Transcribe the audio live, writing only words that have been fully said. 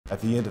At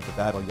the end of the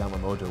battle,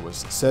 Yamamoto was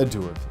said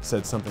to have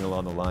said something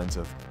along the lines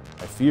of,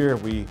 "I fear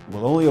we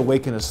will only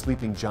awaken a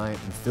sleeping giant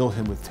and fill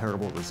him with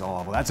terrible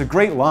resolve." Well, that's a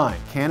great line.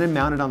 Cannon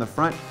mounted on the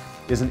front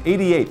is an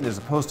 88, as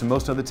opposed to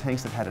most other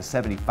tanks that had a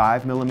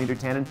 75mm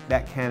cannon.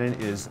 That cannon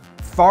is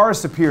far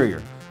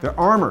superior. Their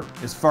armor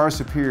is far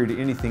superior to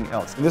anything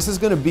else. And this is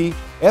going to be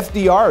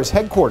FDR's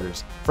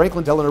headquarters,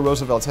 Franklin Delano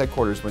Roosevelt's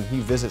headquarters, when he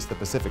visits the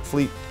Pacific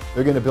Fleet.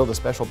 They're going to build a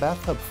special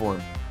bathtub for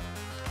him.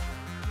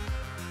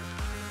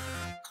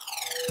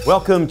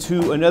 Welcome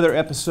to another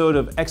episode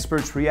of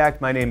Experts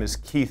React. My name is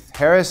Keith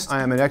Harris.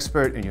 I am an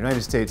expert in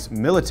United States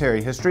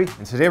military history,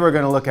 and today we're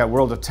going to look at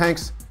World of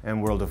Tanks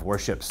and World of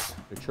Warships.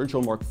 The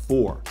Churchill Mark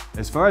IV.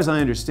 As far as I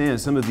understand,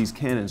 some of these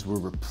cannons were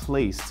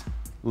replaced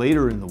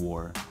later in the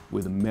war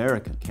with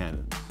American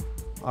cannons.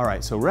 All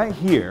right, so right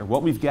here,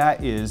 what we've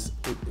got is,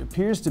 it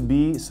appears to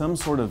be some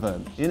sort of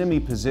an enemy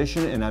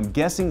position, and I'm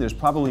guessing there's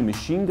probably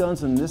machine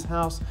guns in this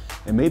house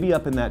and maybe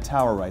up in that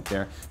tower right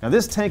there. Now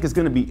this tank is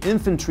going to be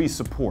infantry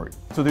support,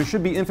 so there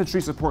should be infantry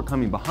support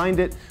coming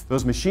behind it.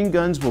 Those machine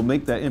guns will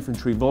make that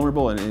infantry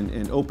vulnerable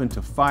and open to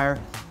fire.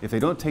 If they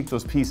don't take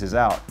those pieces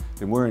out,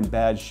 then we're in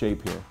bad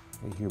shape here.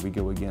 Okay, here we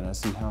go again. I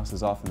see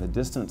houses off in the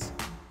distance.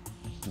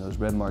 And those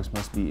red marks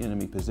must be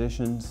enemy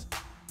positions.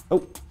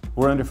 Oh,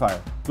 we're under fire.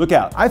 Look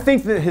out. I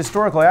think that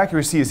historical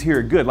accuracy is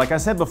here good. Like I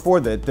said before,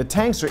 the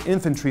tanks are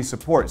infantry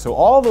support, so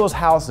all those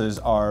houses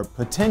are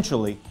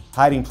potentially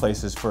hiding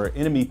places for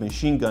enemy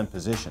machine gun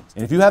positions.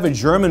 And if you have a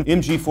German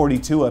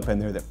MG42 up in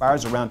there that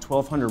fires around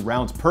 1,200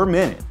 rounds per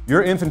minute,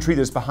 your infantry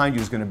that's behind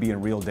you is going to be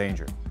in real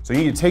danger. So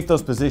you need to take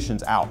those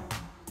positions out.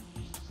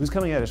 Who's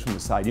coming at us from the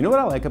side? You know what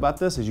I like about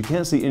this is you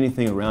can't see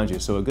anything around you,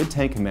 so a good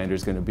tank commander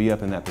is going to be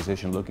up in that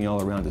position looking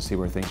all around to see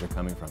where things are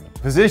coming from.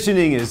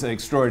 Positioning is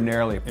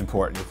extraordinarily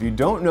important. If you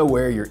don't know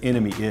where your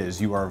enemy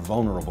is, you are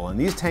vulnerable, and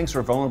these tanks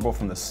are vulnerable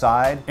from the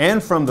side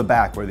and from the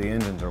back where the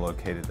engines are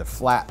located. The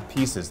flat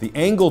pieces, the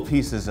angle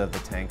pieces of the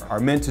tank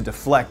are meant to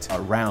deflect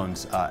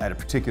rounds at a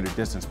particular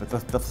distance, but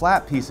the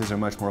flat pieces are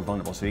much more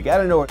vulnerable, so you got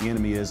to know where the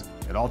enemy is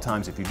at all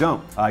times. If you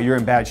don't, you're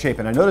in bad shape.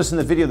 And I noticed in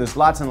the video there's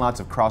lots and lots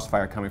of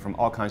crossfire coming from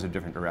all kinds of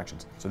different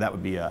directions. So that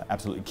would be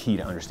absolutely key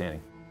to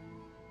understanding.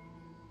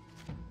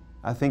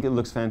 I think it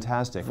looks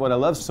fantastic. What I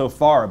love so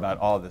far about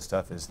all of this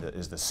stuff is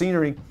the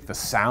scenery. The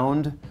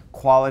sound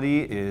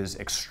quality is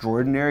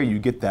extraordinary. You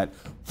get that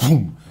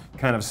boom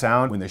kind of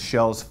sound when the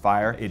shells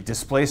fire. It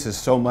displaces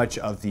so much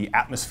of the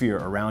atmosphere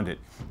around it.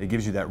 It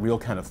gives you that real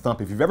kind of thump.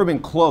 If you've ever been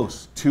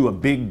close to a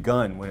big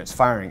gun when it's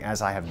firing,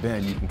 as I have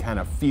been, you can kind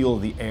of feel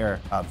the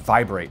air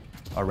vibrate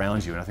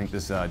around you, and I think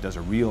this does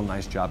a real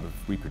nice job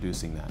of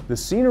reproducing that. The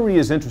scenery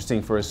is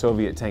interesting for a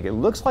Soviet tank. It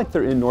looks like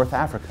they're in North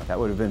Africa. That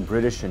would have been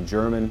British and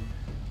German,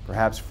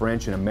 perhaps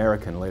French and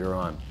American later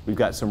on. We've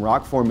got some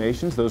rock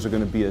formations. Those are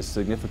going to be a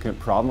significant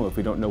problem if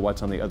we don't know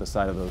what's on the other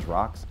side of those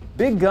rocks.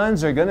 Big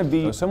guns are going to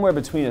be somewhere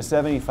between a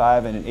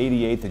 75 and an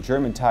 88. The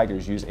German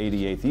Tigers use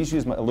 88. These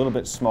use a little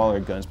bit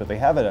smaller guns, but they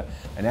have an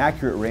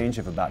accurate range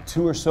of about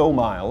 2 or so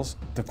miles.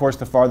 Of course,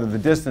 the farther the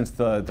distance,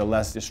 the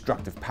less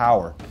destructive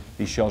power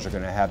these shells are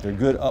going to have. They're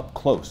good up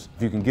close.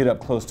 If you can get up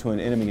close to an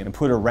enemy and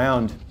put a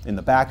round in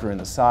the back or in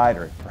the side,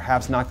 or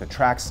perhaps knock the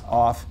tracks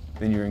off,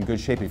 then you're in good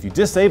shape. If you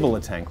disable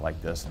a tank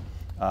like this,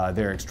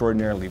 they're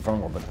extraordinarily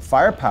vulnerable. But the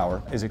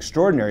firepower is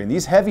extraordinary, and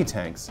these heavy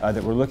tanks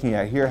that we're looking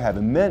at here have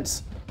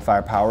immense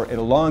firepower at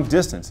a long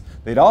distance.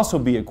 They'd also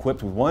be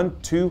equipped with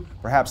 1, 2,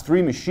 perhaps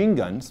 3 machine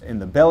guns in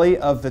the belly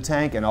of the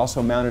tank and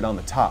also mounted on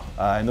the top.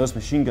 And those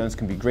machine guns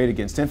can be great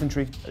against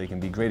infantry. They can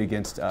be great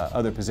against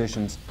other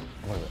positions.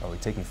 Are we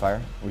taking fire?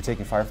 Are we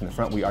taking fire from the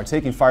front? We are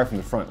taking fire from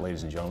the front,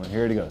 ladies and gentlemen.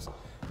 Here it goes.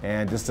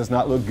 And this does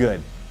not look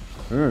good.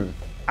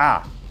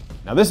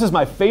 Now this is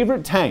my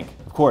favorite tank.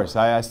 Of course,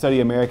 I study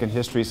American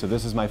history, so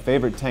this is my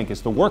favorite tank. It's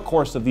the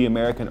workhorse of the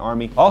American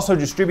Army. Also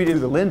distributed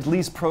through the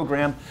Lend-Lease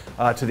program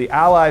to the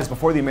Allies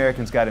before the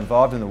Americans got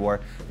involved in the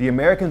war. The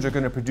Americans are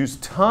going to produce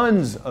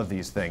tons of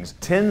these things,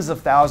 tens of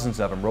thousands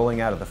of them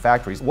rolling out of the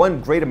factories. One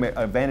great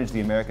advantage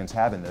the Americans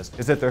have in this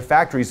is that their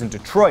factories in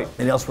Detroit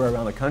and elsewhere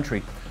around the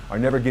country are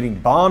never getting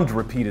bombed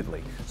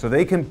repeatedly. So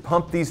they can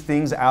pump these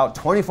things out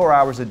 24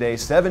 hours a day,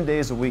 7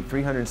 days a week,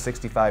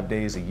 365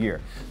 days a year.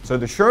 So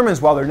the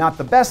Shermans, while they're not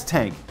the best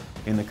tank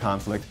in the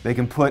conflict, they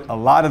can put a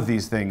lot of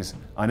these things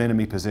on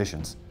enemy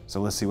positions.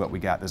 So let's see what we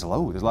got. There's a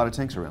lot of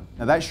tanks around.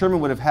 Now that Sherman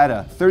would have had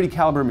a 30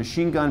 caliber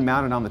machine gun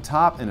mounted on the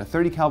top and a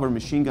 30 caliber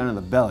machine gun in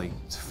the belly.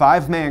 It's a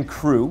 5-man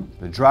crew,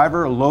 the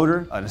driver, a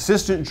loader, an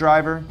assistant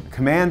driver, a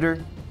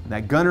commander.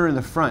 That gunner in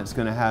the front is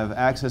going to have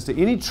access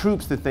to any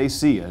troops that they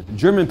see. A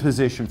German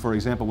position, for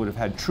example, would have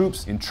had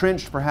troops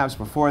entrenched perhaps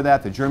before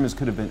that. The Germans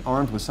could have been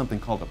armed with something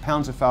called a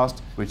Panzerfaust,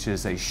 which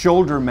is a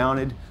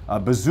shoulder-mounted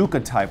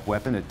bazooka-type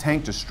weapon, a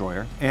tank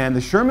destroyer. And the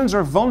Shermans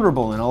are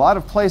vulnerable in a lot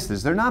of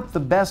places. They're not the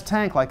best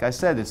tank, like I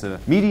said. It's a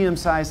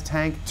medium-sized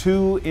tank,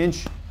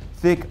 2-inch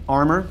thick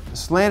armor,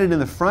 slanted in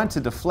the front to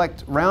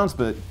deflect rounds,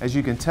 but as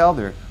you can tell,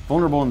 they're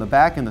vulnerable in the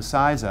back and the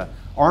sides.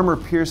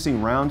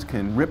 armor-piercing rounds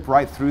can rip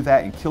right through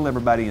that and kill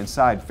everybody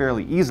inside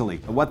fairly easily.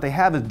 But what they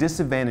have is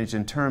disadvantage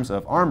in terms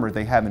of armor,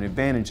 they have an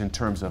advantage in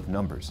terms of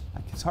numbers.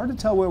 It's hard to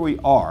tell where we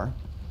are.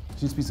 There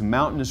seems to be some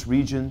mountainous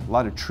region, a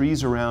lot of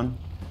trees around,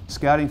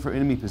 scouting for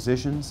enemy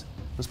positions.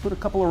 Let's put a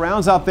couple of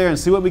rounds out there and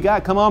see what we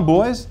got. Come on,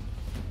 boys.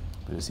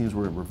 But it seems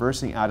we're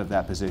reversing out of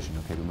that position.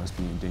 Okay, we must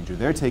be in danger.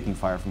 They're taking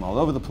fire from all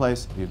over the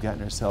place. We've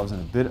gotten ourselves in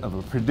a bit of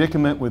a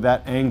predicament with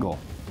that angle.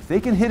 If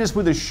they can hit us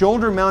with a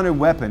shoulder-mounted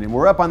weapon and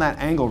we're up on that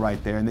angle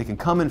right there and they can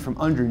come in from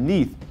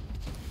underneath,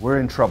 we're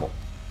in trouble.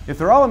 If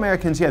they're all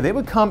Americans, yeah, they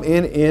would come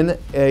in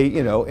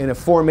a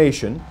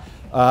formation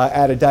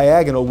at a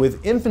diagonal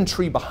with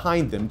infantry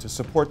behind them to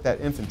support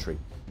that infantry.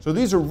 So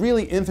these are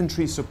really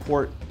infantry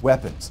support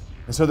weapons.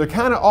 And so they're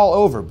kind of all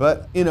over,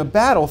 but in a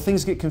battle,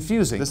 things get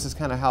confusing. This is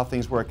kind of how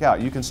things work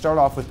out. You can start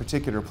off with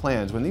particular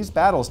plans. When these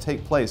battles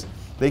take place,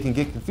 they can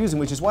get confusing,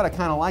 which is what I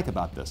kind of like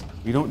about this.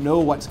 We don't know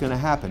what's going to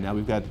happen. Now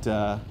we've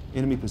got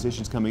enemy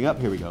positions coming up.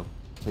 Here we go.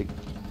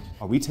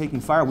 Are we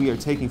taking fire? We are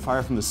taking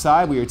fire from the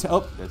side.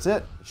 Oh, that's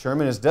it.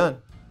 Sherman is done.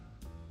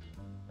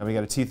 And we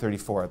got a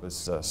T-34,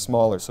 this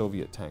smaller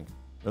Soviet tank.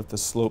 Note the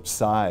sloped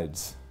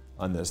sides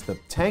on this. The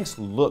tanks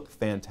look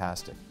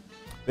fantastic.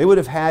 They would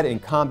have had in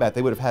combat,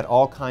 they would have had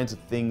all kinds of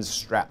things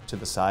strapped to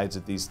the sides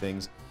of these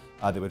things.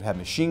 They would have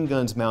machine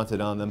guns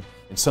mounted on them.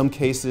 In some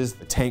cases,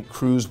 the tank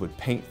crews would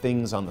paint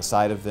things on the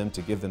side of them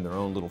to give them their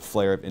own little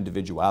flair of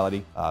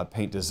individuality,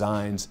 paint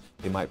designs.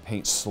 They might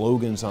paint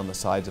slogans on the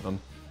sides of them.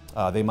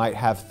 They might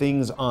have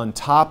things on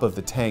top of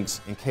the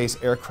tanks in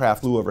case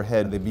aircraft flew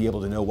overhead. They'd be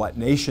able to know what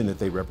nation that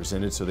they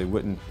represented so they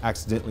wouldn't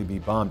accidentally be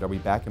bombed. Are we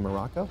back in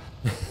Morocco?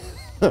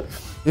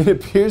 It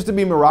appears to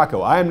be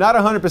Morocco. I am not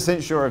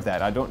 100% sure of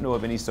that. I don't know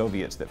of any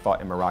Soviets that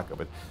fought in Morocco,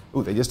 but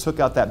ooh, they just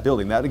took out that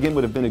building. That again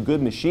would have been a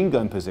good machine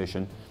gun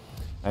position,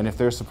 and if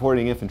they're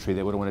supporting infantry,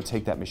 they would want to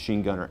take that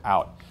machine gunner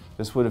out.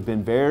 This would have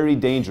been very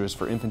dangerous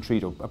for infantry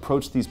to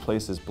approach these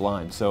places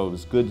blind, so it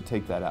was good to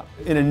take that out.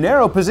 In a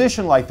narrow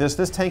position like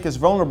this tank is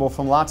vulnerable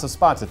from lots of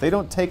spots. If they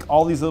don't take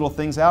all these little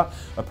things out,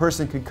 a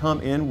person could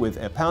come in with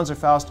a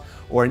Panzerfaust,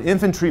 or an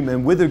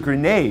infantryman with a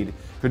grenade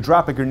could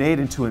drop a grenade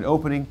into an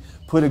opening,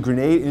 put a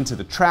grenade into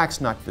the tracks,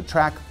 knock the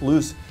track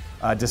loose,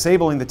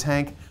 disabling the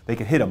tank. They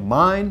could hit a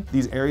mine.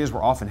 These areas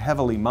were often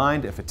heavily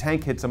mined. If a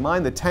tank hits a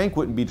mine, the tank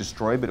wouldn't be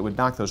destroyed, but it would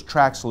knock those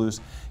tracks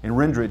loose and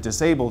render it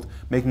disabled,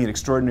 making it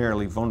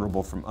extraordinarily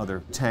vulnerable from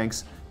other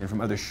tanks and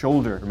from other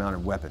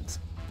shoulder-mounted weapons.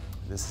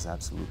 This is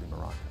absolutely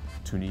Morocco.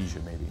 Tunisia,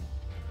 maybe.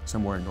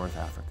 Somewhere in North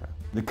Africa.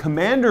 The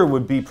commander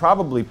would be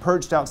probably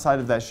perched outside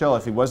of that shell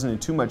if he wasn't in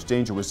too much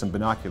danger with some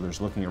binoculars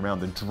looking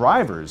around. The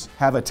drivers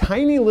have a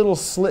tiny little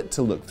slit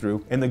to look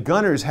through, and the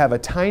gunners have a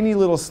tiny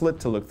little slit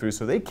to look through,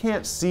 so they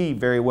can't see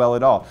very well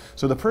at all.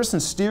 So the person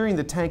steering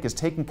the tank is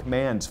taking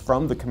commands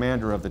from the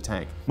commander of the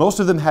tank. Most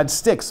of them had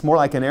sticks, more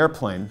like an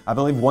airplane. I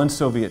believe one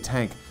Soviet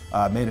tank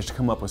managed to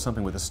come up with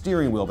something with a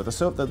steering wheel, but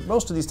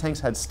most of these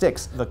tanks had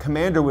sticks. The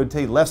commander would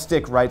take left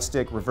stick, right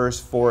stick, reverse,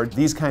 forward,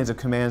 these kinds of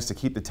commands to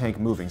keep the tank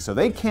moving. So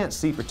they can't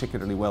see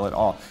particularly well at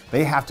all.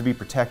 They have to be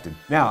protected.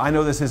 Now, I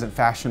know this isn't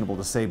fashionable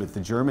to say, but the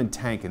German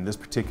tank in this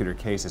particular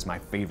case is my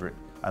favorite.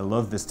 I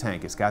love this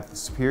tank. It's got the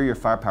superior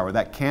firepower.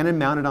 That cannon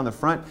mounted on the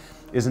front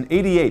is an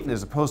 88,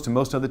 as opposed to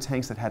most other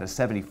tanks that had a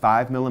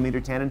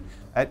 75mm cannon.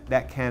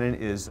 That cannon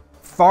is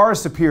far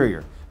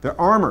superior. Their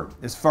armor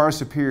is far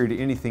superior to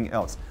anything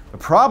else. The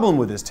problem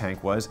with this tank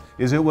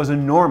is it was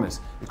enormous,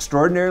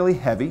 extraordinarily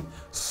heavy,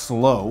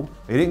 slow.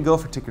 They didn't go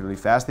particularly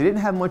fast. They didn't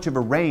have much of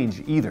a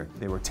range either.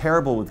 They were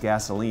terrible with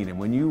gasoline, and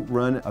when you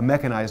run a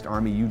mechanized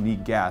army, you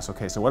need gas.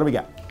 Okay, so what do we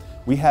got?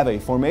 We have a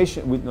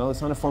formation, no,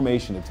 it's not a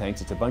formation of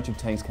tanks. It's a bunch of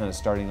tanks kind of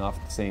starting off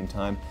at the same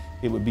time.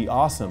 It would be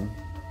awesome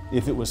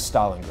if it was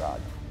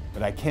Stalingrad,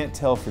 but I can't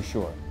tell for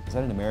sure. Is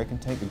that an American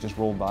tank that just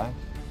rolled by?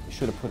 They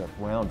should have put a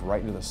round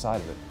right into the side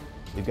of it.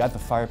 They've got the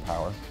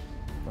firepower.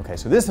 Okay,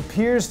 so this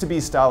appears to be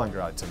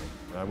Stalingrad to me.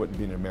 I wouldn't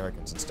be an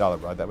American since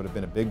Stalingrad. That would have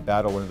been a big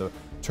battle. One of the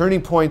turning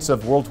points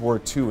of World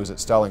War II was at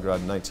Stalingrad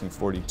in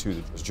 1942.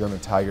 It was German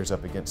Tigers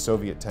up against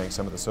Soviet tanks,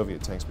 some of the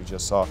Soviet tanks we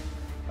just saw.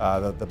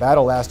 The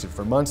battle lasted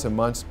for months and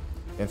months,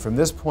 and from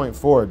this point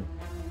forward,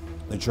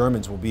 the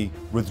Germans will be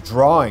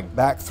withdrawing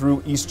back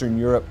through Eastern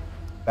Europe,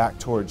 back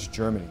towards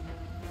Germany.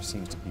 There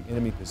seems to be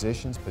enemy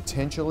positions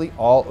potentially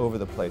all over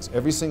the place.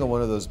 Every single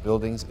one of those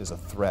buildings is a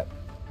threat.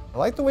 I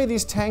like the way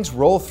these tanks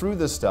roll through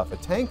this stuff. A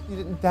tank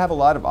didn't have a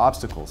lot of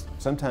obstacles.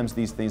 Sometimes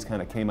these things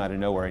kind of came out of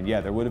nowhere, and yeah,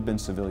 there would have been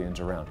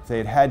civilians around. If they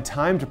had had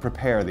time to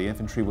prepare, the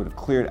infantry would have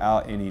cleared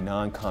out any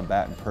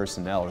non-combatant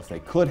personnel if they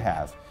could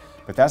have,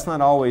 but that's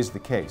not always the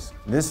case.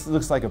 This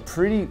looks like a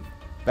pretty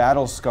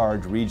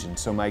battle-scarred region,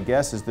 so my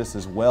guess is this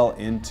is well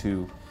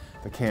into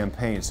the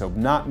campaign, so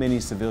not many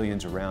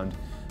civilians around,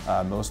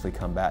 mostly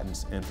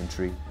combatants,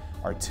 infantry,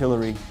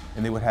 artillery,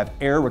 and they would have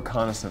air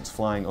reconnaissance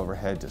flying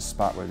overhead to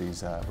spot where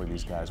these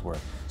guys were.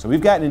 So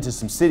we've gotten into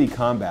some city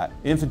combat,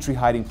 infantry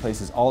hiding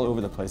places all over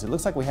the place. It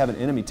looks like we have an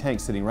enemy tank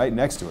sitting right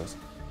next to us.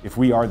 if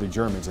we are the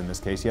Germans in this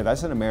case. Yeah,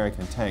 that's an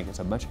American tank. It's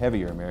a much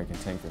heavier American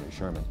tank than a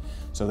Sherman.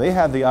 So they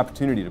have the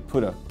opportunity to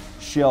put a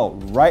shell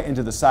right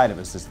into the side of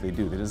us as they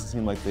do. It doesn't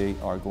seem like they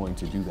are going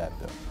to do that,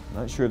 though. I'm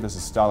not sure if this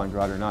is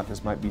Stalingrad or not.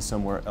 This might be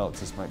somewhere else.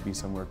 This might be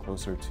somewhere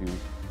closer to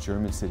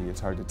German city.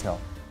 It's hard to tell.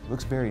 It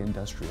looks very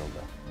industrial,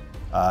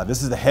 though.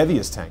 This is the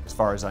heaviest tank, as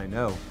far as I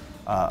know,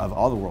 of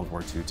all the World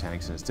War II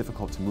tanks, and it's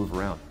difficult to move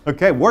around.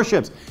 Okay,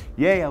 warships.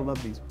 Yay, I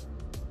love these.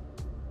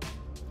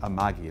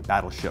 Amagi, a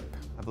battleship.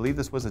 I believe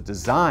this was a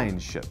design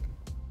ship.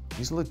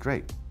 These look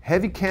great.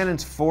 Heavy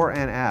cannons fore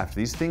and aft.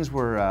 These things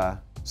were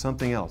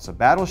something else. A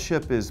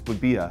battleship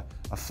would be a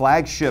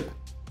flagship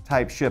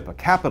type ship, a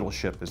capital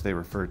ship as they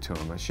refer to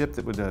them, a ship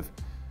that would have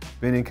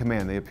been in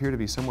command. They appear to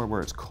be somewhere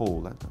where it's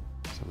cold.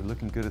 So we're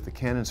looking good at the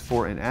cannons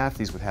fore and aft.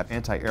 These would have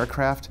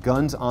anti-aircraft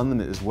guns on them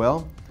as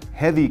well.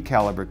 Heavy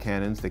caliber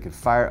cannons. They could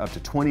fire up to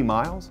 20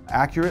 miles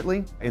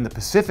accurately. In the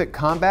Pacific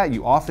combat,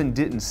 you often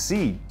didn't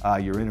see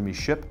your enemy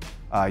ship.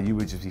 You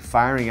would just be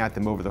firing at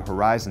them over the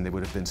horizon. They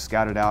would have been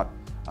scouted out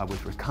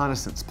with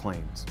reconnaissance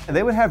planes. And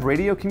they would have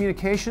radio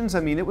communications. I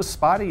mean, it was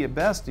spotty at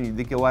best.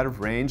 They go out of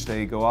range,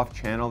 they go off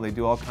channel, they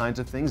do all kinds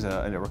of things.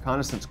 A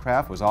reconnaissance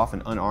craft was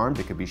often unarmed.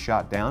 It could be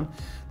shot down.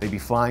 They'd be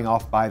flying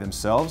off by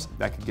themselves.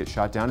 That could get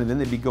shot down, and then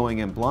they'd be going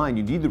in blind.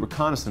 You need the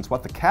reconnaissance,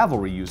 what the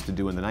cavalry used to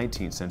do in the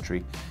 19th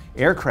century,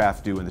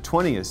 aircraft do in the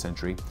 20th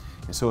century.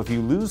 And so if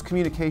you lose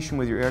communication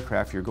with your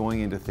aircraft, you're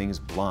going into things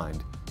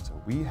blind. So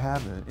we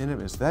have an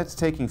enemy that's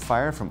taking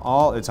fire from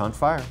all, it's on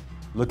fire.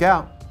 Look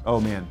out. Oh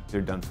man,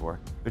 they're done for.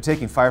 They're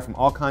taking fire from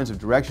all kinds of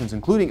directions,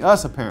 including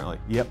us apparently.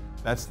 Yep,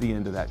 that's the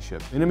end of that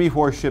ship. Enemy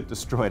warship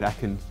destroyed. I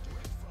can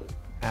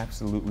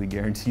absolutely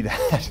guarantee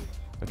that.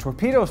 A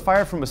torpedo is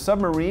fired from a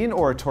submarine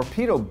or a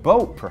torpedo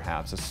boat,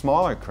 perhaps, a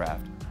smaller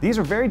craft. These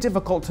are very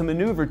difficult to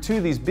maneuver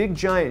too, these big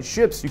giant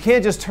ships. You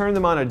can't just turn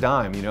them on a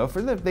dime, you know.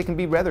 They can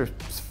be rather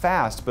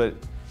fast, but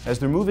as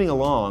they're moving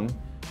along,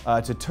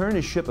 to turn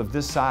a ship of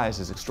this size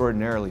is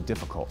extraordinarily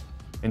difficult.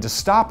 And to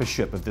stop a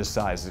ship of this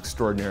size is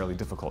extraordinarily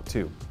difficult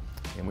too.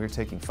 And we're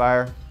taking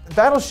fire.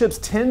 Battleships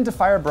tend to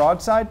fire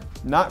broadside,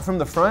 not from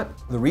the front.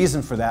 The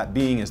reason for that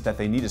being is that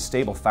they need a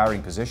stable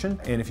firing position.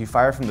 And if you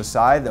fire from the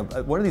side,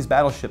 one of these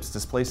battleships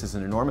displaces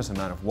an enormous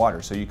amount of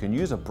water. So you can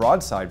use a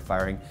broadside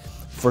firing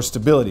for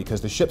stability, because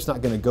the ship's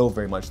not going to go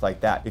very much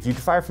like that. If you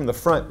fire from the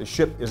front, the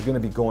ship is going to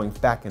be going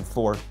back and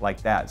forth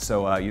like that.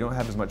 So you don't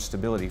have as much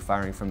stability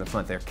firing from the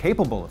front. They're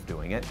capable of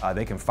doing it.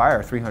 They can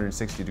fire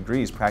 360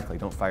 degrees practically.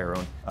 Don't fire your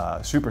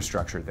own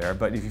superstructure there.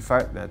 But if you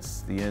fire,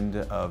 that's the end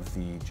of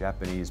the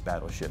Japanese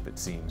battleship, it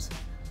seems.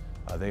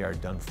 They are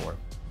done for.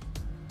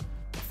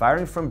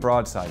 Firing from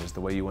broadside is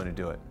the way you want to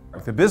do it.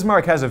 The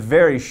Bismarck has a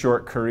very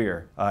short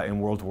career in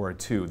World War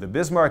II. The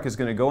Bismarck is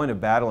going to go into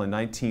battle in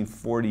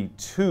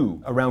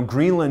 1942 around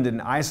Greenland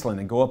and Iceland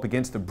and go up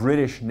against the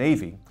British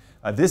Navy.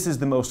 This is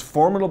the most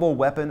formidable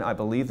weapon, I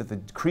believe, that the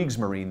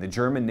Kriegsmarine, the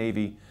German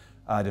Navy,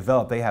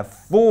 developed. They have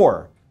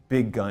 4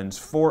 big guns,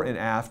 fore and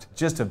aft,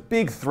 just a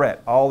big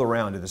threat all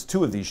around. And there's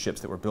 2 of these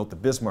ships that were built, the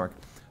Bismarck,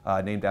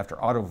 named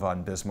after Otto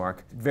von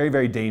Bismarck. Very,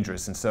 very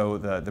dangerous, and so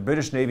the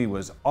British Navy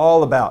was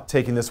all about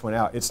taking this one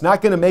out. It's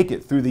not going to make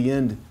it through the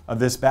end of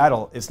this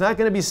battle. It's not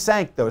going to be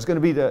sank, though. It's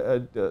going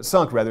to be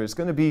sunk, rather. It's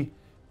going to be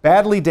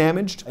badly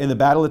damaged in the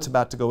battle it's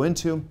about to go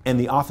into, and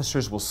the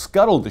officers will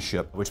scuttle the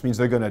ship, which means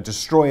they're going to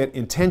destroy it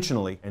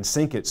intentionally and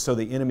sink it so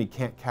the enemy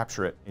can't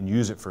capture it and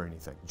use it for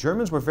anything.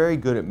 Germans were very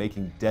good at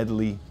making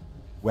deadly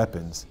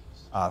weapons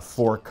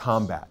for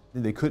combat.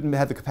 They couldn't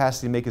have the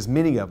capacity to make as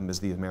many of them as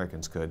the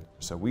Americans could.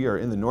 So we are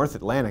in the North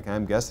Atlantic.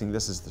 I'm guessing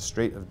this is the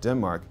Strait of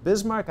Denmark.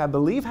 Bismarck, I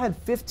believe, had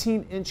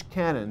 15-inch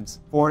cannons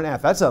fore and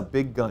aft. That's a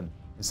big gun.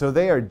 And so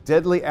they are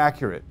deadly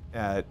accurate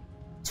at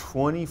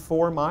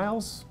 24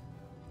 miles,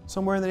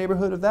 somewhere in the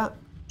neighborhood of that.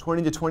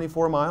 20 to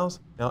 24 miles.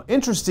 Now,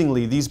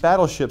 interestingly, these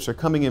battleships are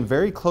coming in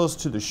very close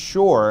to the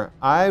shore.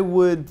 I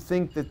would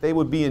think that they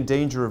would be in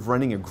danger of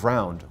running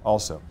aground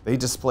also. They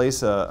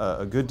displace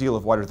a good deal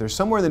of water. They're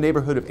somewhere in the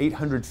neighborhood of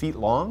 800 feet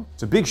long.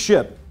 It's a big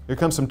ship. Here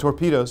comes some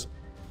torpedoes,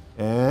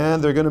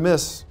 and they're gonna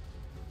miss.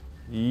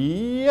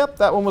 Yep,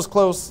 that one was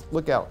close.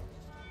 Look out.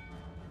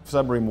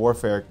 Submarine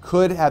warfare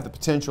could have the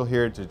potential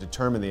here to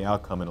determine the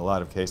outcome in a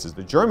lot of cases.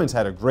 The Germans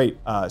had a great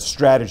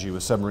strategy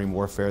with submarine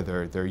warfare.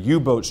 Their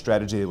U-boat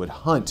strategy, they would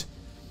hunt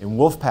in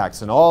wolf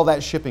packs and all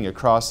that shipping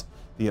across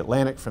the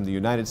Atlantic from the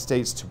United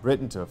States to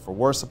Britain for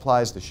war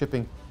supplies, the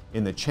shipping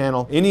in the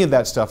Channel. Any of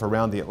that stuff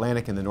around the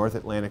Atlantic and the North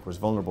Atlantic was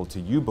vulnerable to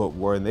U-boat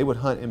war, and they would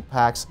hunt in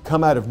packs,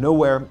 come out of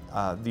nowhere.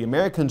 The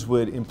Americans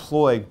would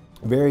employ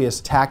various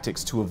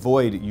tactics to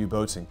avoid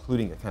U-boats,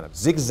 including a kind of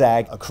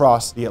zigzag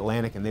across the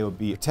Atlantic, and they would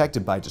be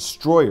protected by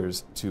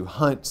destroyers to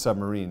hunt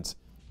submarines.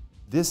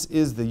 This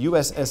is the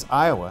USS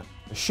Iowa,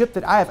 a ship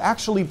that I have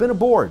actually been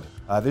aboard.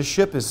 This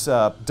ship is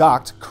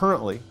docked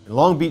currently in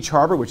Long Beach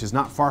Harbor, which is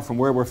not far from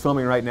where we're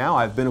filming right now.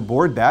 I've been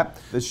aboard that.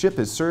 This ship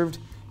has served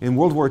in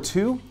World War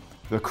II,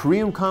 the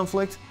Korean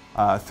conflict,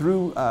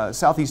 through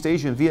Southeast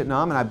Asia and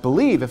Vietnam, and I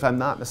believe, if I'm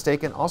not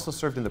mistaken, also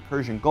served in the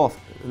Persian Gulf.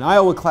 An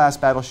Iowa-class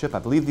battleship, I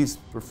believe these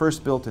were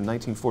first built in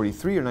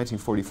 1943 or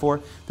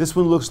 1944. This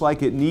one looks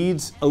like it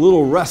needs a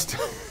little rust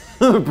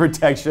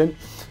protection,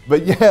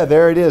 but yeah,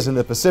 there it is in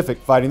the Pacific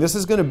fighting. This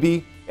is going to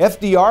be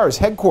FDR's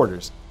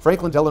headquarters,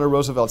 Franklin Delano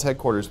Roosevelt's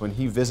headquarters when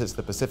he visits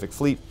the Pacific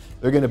Fleet.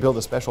 They're going to build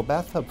a special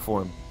bathtub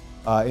for him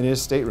in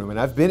his stateroom, and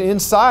I've been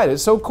inside.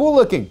 It's so cool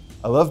looking.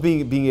 I love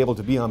being able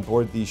to be on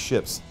board these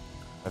ships.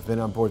 I've been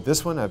on board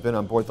this one. I've been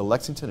on board the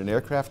Lexington, an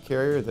aircraft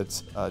carrier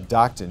that's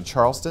docked in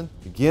Charleston.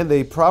 Again,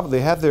 they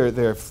have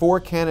their 4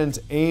 cannons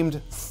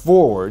aimed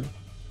forward.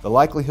 The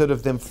likelihood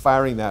of them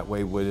firing that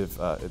way would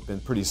have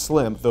been pretty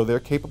slim, though they're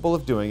capable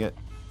of doing it.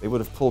 They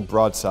would have pulled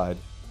broadside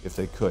if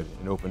they could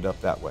and opened up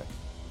that way.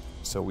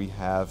 So we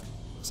have,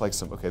 looks like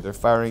okay, they're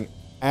firing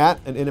at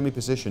an enemy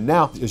position.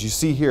 Now, as you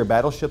see here,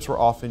 battleships were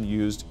often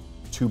used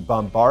to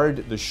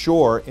bombard the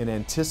shore in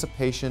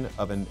anticipation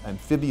of an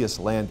amphibious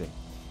landing.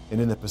 And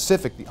in the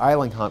Pacific, the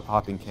island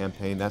hopping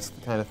campaign, that's the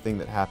kind of thing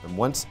that happened.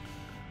 Once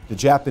the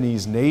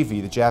Japanese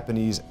Navy, the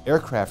Japanese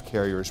aircraft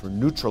carriers were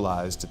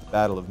neutralized at the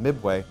Battle of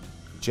Midway,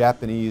 the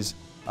Japanese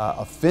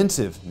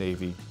offensive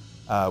Navy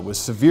was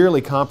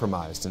severely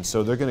compromised. And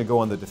so they're going to go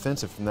on the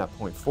defensive from that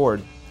point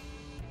forward,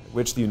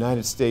 which the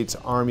United States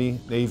Army,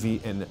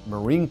 Navy, and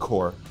Marine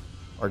Corps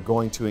are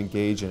going to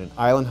engage in an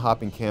island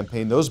hopping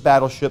campaign. Those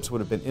battleships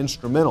would have been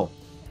instrumental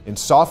in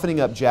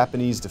softening up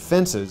Japanese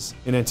defenses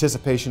in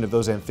anticipation of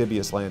those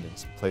amphibious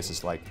landings.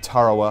 Places like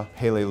Tarawa,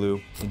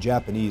 Peleliu, and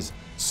Japanese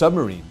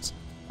submarines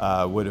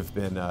would have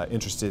been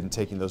interested in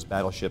taking those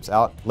battleships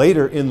out.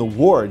 Later in the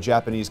war,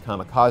 Japanese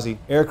kamikaze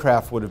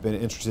aircraft would have been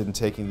interested in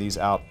taking these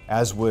out,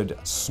 as would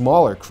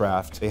smaller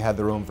craft. They had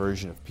their own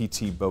version of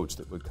PT boats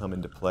that would come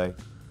into play.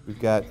 We've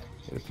got,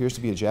 it appears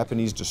to be a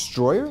Japanese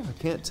destroyer,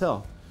 I can't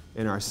tell,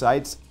 in our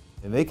sights,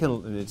 and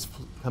it's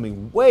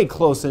coming way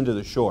close into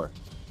the shore.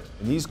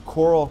 And these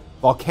coral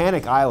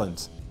volcanic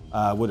islands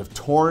would have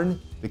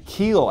torn the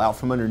keel out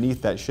from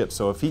underneath that ship.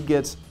 So if he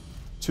gets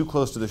too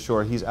close to the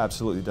shore, he's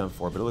absolutely done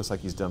for. But it looks like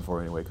he's done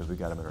for anyway because we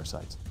got him in our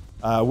sights.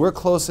 We're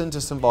close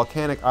into some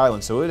volcanic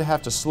islands, so it would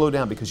have to slow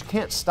down because you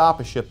can't stop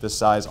a ship this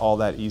size all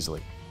that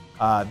easily.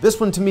 This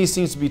one to me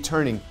seems to be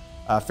turning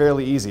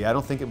fairly easy. I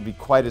don't think it would be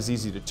quite as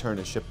easy to turn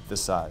a ship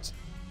this size.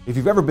 If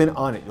you've ever been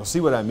on it, you'll see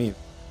what I mean.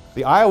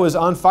 The Iowa's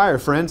on fire,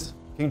 friends.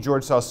 King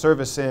George saw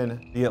service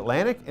in the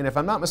Atlantic, and if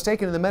I'm not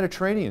mistaken, in the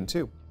Mediterranean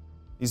too.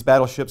 These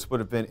battleships would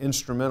have been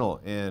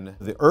instrumental in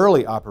the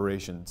early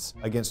operations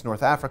against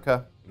North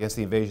Africa, against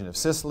the invasion of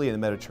Sicily and the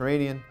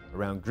Mediterranean,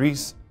 around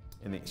Greece,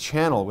 in the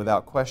Channel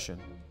without question.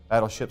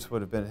 Battleships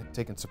would have been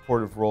taking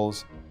supportive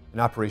roles in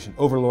Operation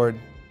Overlord,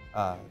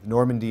 the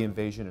Normandy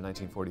invasion in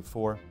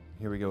 1944.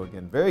 Here we go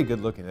again, very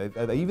good looking.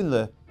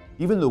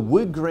 Even the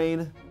wood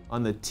grain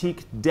on the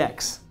teak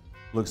decks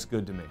looks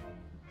good to me.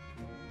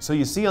 So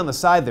you see on the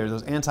side there,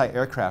 those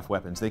anti-aircraft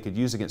weapons they could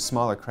use against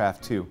smaller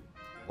craft too,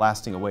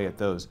 blasting away at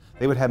those.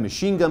 They would have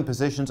machine gun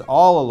positions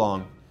all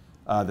along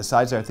the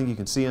sides there. I think you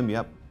can see them,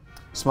 yep.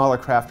 Smaller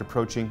craft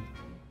approaching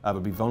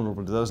would be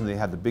vulnerable to those, and they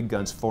have the big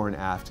guns fore and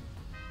aft.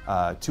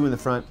 2 in the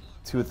front,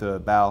 2 at the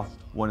bow,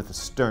 1 at the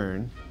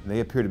stern, and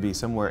they appear to be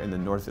somewhere in the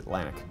North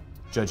Atlantic,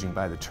 judging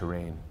by the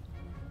terrain.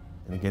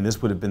 And again,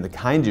 this would have been the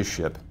kind of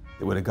ship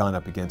that would have gone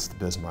up against the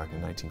Bismarck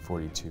in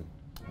 1942.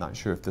 Not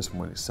sure if this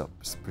one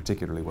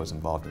particularly was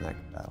involved in that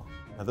battle.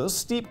 Now those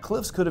steep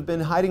cliffs could have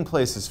been hiding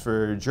places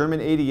for German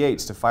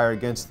 88s to fire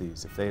against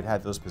these if they had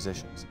had those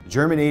positions. The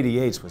German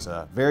 88s was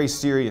a very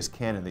serious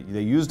cannon that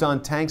they used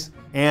on tanks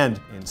and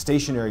in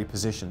stationary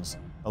positions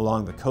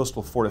along the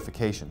coastal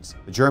fortifications.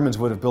 The Germans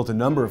would have built a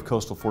number of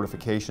coastal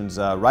fortifications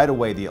right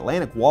away, the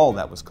Atlantic Wall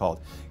that was called,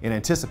 in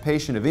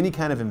anticipation of any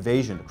kind of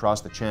invasion across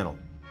the channel.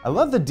 I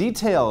love the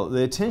detail,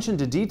 the attention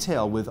to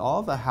detail with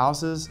all the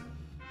houses.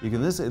 It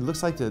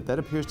looks like that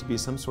appears to be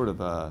some sort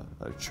of a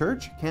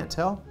church, can't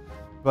tell.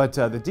 But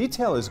the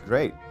detail is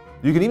great.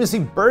 You can even see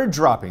bird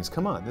droppings.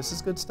 Come on, this is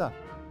good stuff.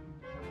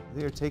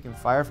 They are taking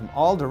fire from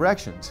all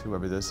directions,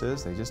 whoever this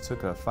is. They just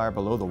took a fire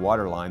below the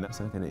water line. That's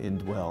not going to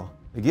end well.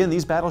 Again,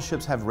 these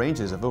battleships have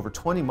ranges of over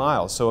 20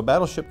 miles, so a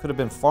battleship could have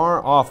been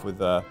far off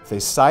with, if they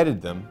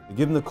sighted them. They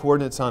give them the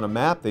coordinates on a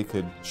map, they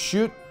could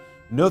shoot.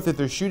 Note that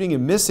they're shooting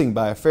and missing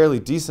by a fairly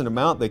decent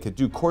amount. They could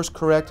do course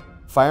correct,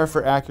 fire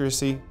for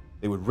accuracy.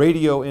 They would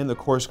radio in the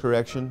course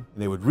correction,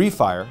 and they would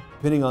refire,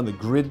 depending on the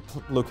grid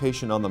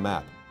location on the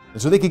map.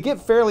 And so they could get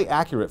fairly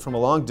accurate from a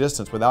long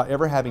distance without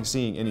ever having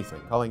seen anything,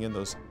 calling in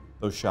those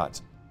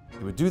shots.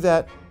 They would do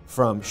that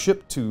from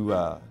ship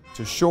to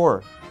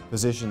shore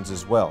positions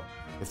as well.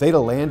 If they'd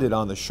have landed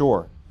on the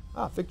shore,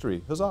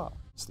 victory, huzzah!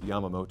 It's the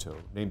Yamamoto,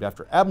 named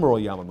after Admiral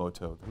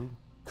Yamamoto, who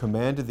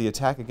commanded the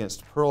attack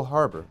against Pearl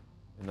Harbor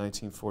in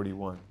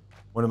 1941.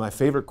 One of my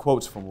favorite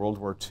quotes from World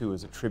War II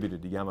is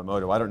attributed to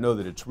Yamamoto. I don't know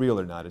that it's real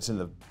or not. It's in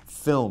the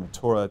film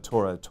Tora,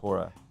 Tora,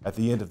 Tora. At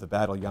the end of the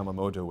battle,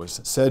 Yamamoto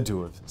was said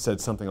to have said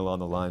something along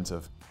the lines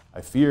of, "I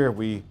fear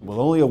we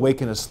will only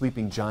awaken a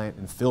sleeping giant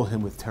and fill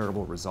him with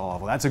terrible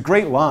resolve." Well, that's a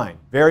great line.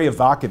 Very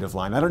evocative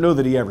line. I don't know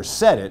that he ever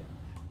said it,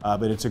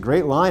 But it's a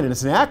great line, and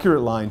it's an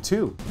accurate line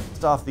too.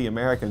 Pissed off the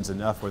Americans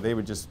enough where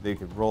they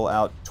could roll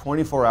out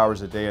 24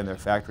 hours a day in their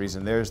factories,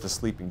 and there's the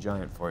sleeping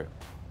giant for you.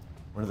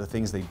 One of the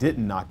things they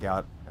didn't knock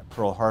out at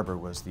Pearl Harbor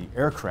was the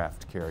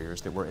aircraft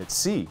carriers that were at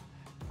sea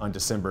on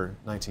December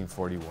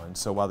 1941.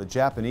 So while the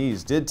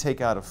Japanese did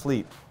take out a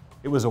fleet,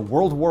 it was a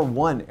World War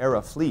I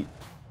era fleet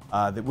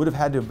that would have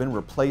had to have been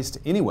replaced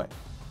anyway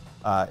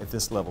at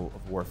this level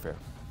of warfare.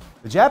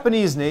 The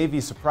Japanese Navy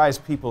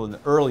surprised people in the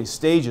early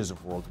stages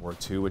of World War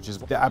II, which is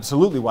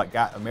absolutely what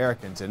got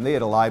Americans, and they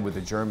had allied with the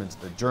Germans.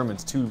 The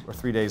Germans, 2 or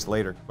 3 days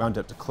later, wound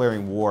up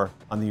declaring war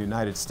on the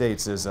United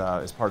States as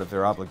part of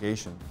their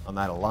obligation on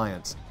that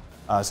alliance.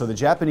 So the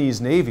Japanese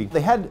Navy,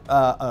 they had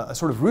a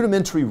sort of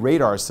rudimentary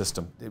radar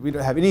system. We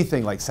don't have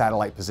anything like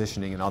satellite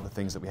positioning and all the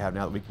things that we have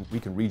now that we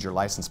can read your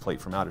license plate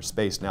from outer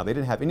space now. They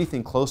didn't have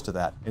anything close to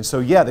that. And so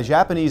yeah, the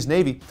Japanese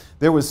Navy,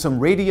 there was some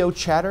radio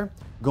chatter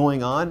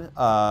going on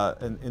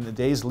in the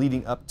days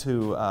leading up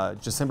to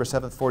December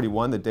 7th,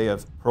 41, the day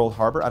of Pearl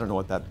Harbor. I don't know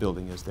what that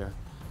building is there.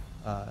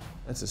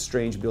 That's a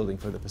strange building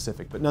for the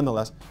Pacific, but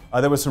nonetheless,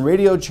 there was some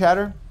radio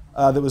chatter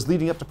that was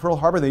leading up to Pearl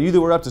Harbor. They knew they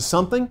were up to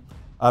something.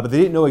 But they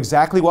didn't know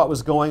exactly what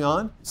was going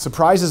on.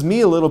 Surprises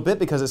me a little bit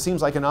because it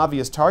seems like an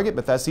obvious target,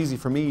 but that's easy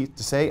for me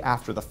to say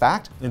after the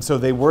fact. And so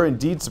they were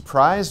indeed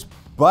surprised,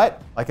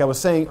 but like I was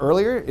saying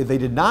earlier, they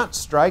did not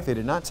strike, they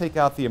did not take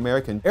out the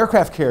American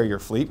aircraft carrier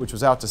fleet, which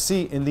was out to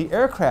sea, and the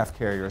aircraft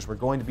carriers were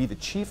going to be the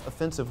chief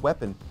offensive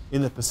weapon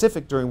in the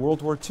Pacific during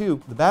World War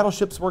II. The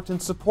battleships worked in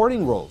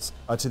supporting roles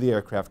to the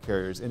aircraft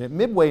carriers, and at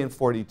midway in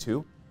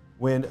 42,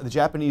 when the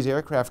Japanese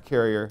aircraft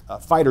carrier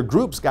fighter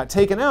groups got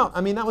taken out,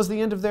 I mean, that was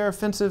the end of their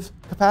offensive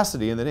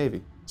capacity in the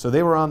Navy. So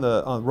they were on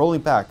the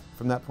rolling back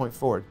from that point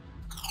forward.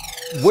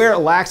 Where it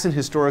lacks in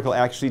historical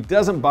accuracy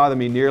doesn't bother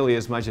me nearly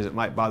as much as it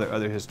might bother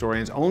other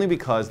historians, only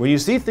because when you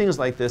see things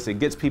like this, it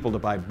gets people to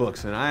buy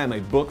books, and I am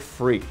a book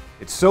freak.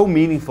 It's so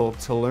meaningful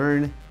to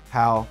learn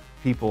how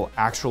people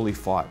actually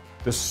fought.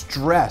 The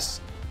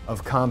stress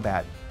of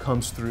combat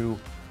comes through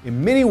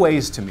in many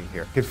ways to me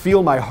here. I could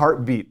feel my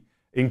heartbeat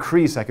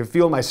increase. I can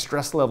feel my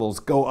stress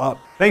levels go up.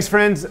 Thanks,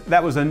 friends.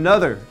 That was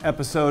another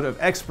episode of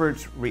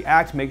Experts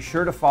React. Make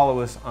sure to follow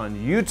us on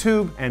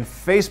YouTube and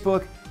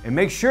Facebook, and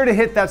make sure to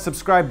hit that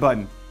subscribe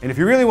button. And if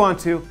you really want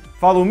to,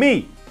 follow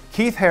me,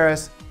 Keith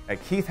Harris,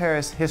 at Keith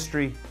Harris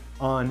History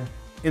on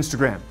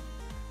Instagram.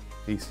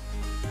 Peace.